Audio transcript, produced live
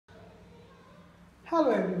Hello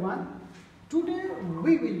everyone, today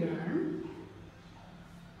we will learn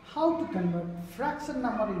how to convert fraction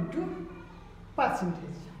number into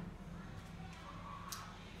percentage.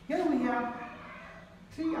 Here we have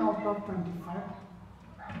 3 out of 25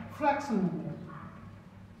 fraction number.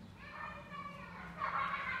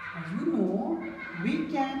 As you know, we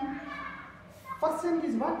can, percent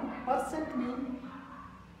is what? Percent means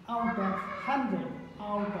out of 100.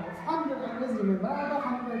 Out of 100, always remember, out of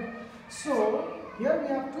 100. So, here we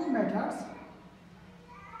have two methods.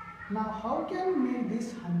 Now, how can we make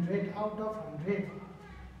this 100 out of 100?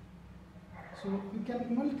 So, we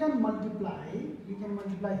can multiply. We can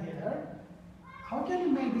multiply here. How can we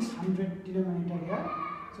make this 100 denominator here?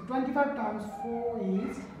 So, 25 times 4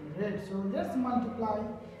 is 100. So, let's multiply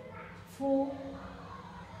 4.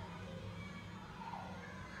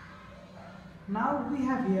 Now, we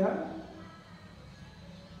have here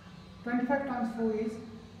 25 times 4 is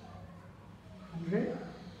 100,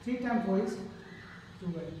 3 times 4 is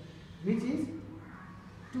 12, which is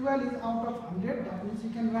 12 is out of 100, that means you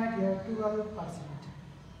can write here 12%.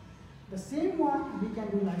 The same one we can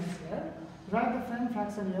do like here, write the front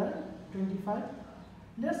fraction here 25,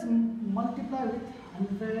 let's multiply with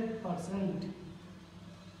 100%.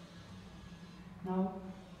 Now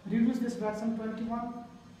reduce this fraction 21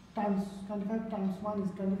 times 25 times 1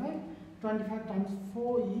 is 25, 25 times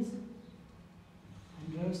 4 is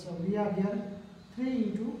 100, so we are here 3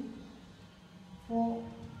 into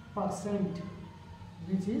 4%,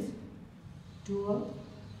 which is 12%.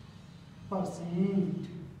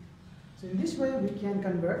 So in this way we can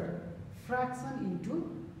convert fraction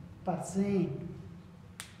into percent.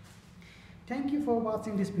 Thank you for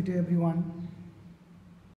watching this video everyone.